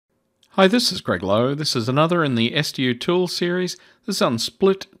Hi, this is Greg Lowe. This is another in the SDU Tools series. This is on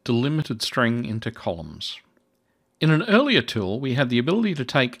split delimited string into columns. In an earlier tool, we had the ability to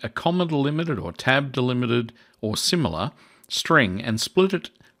take a comma delimited or tab delimited or similar string and split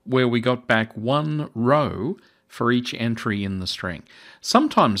it where we got back one row for each entry in the string.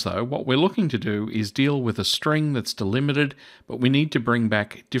 Sometimes, though, what we're looking to do is deal with a string that's delimited, but we need to bring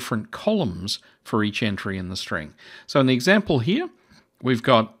back different columns for each entry in the string. So in the example here, we've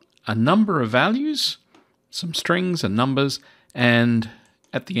got a number of values, some strings and numbers, and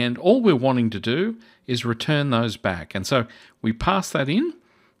at the end, all we're wanting to do is return those back. And so we pass that in.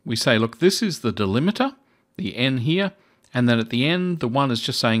 We say, look, this is the delimiter, the n here, and then at the end, the one is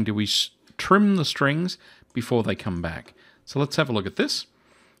just saying, do we trim the strings before they come back? So let's have a look at this.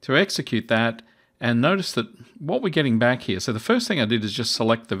 So execute that, and notice that what we're getting back here, so the first thing I did is just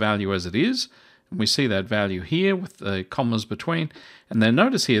select the value as it is, and we see that value here with the commas between. And then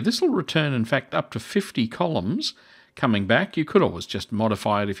notice here, this will return, in fact, up to 50 columns coming back. You could always just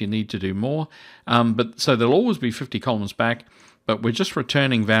modify it if you need to do more. So there'll always be 50 columns back, but we're just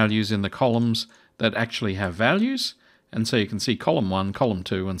returning values in the columns that actually have values. And so you can see column 1, column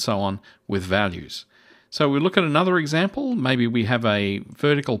 2, and so on with values. So we look at another example. Maybe we have a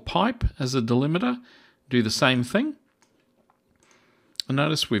vertical pipe as a delimiter. Do the same thing. And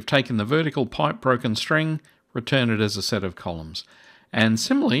notice we've taken the vertical pipe broken string, return it as a set of columns. And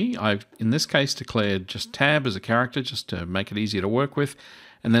similarly, I've in this case declared just tab as a character just to make it easier to work with,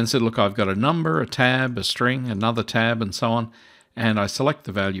 and then said, look, I've got a number, a tab, a string, another tab, and so on, and I select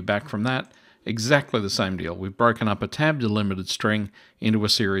the value back from that. Exactly the same deal. We've broken up a tab delimited string into a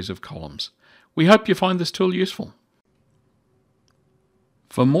series of columns. We hope you find this tool useful.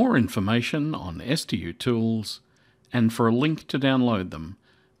 For more information on SDU Tools, and for a link to download them,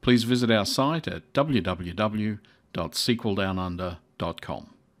 please visit our site at www.sqldownunder.com.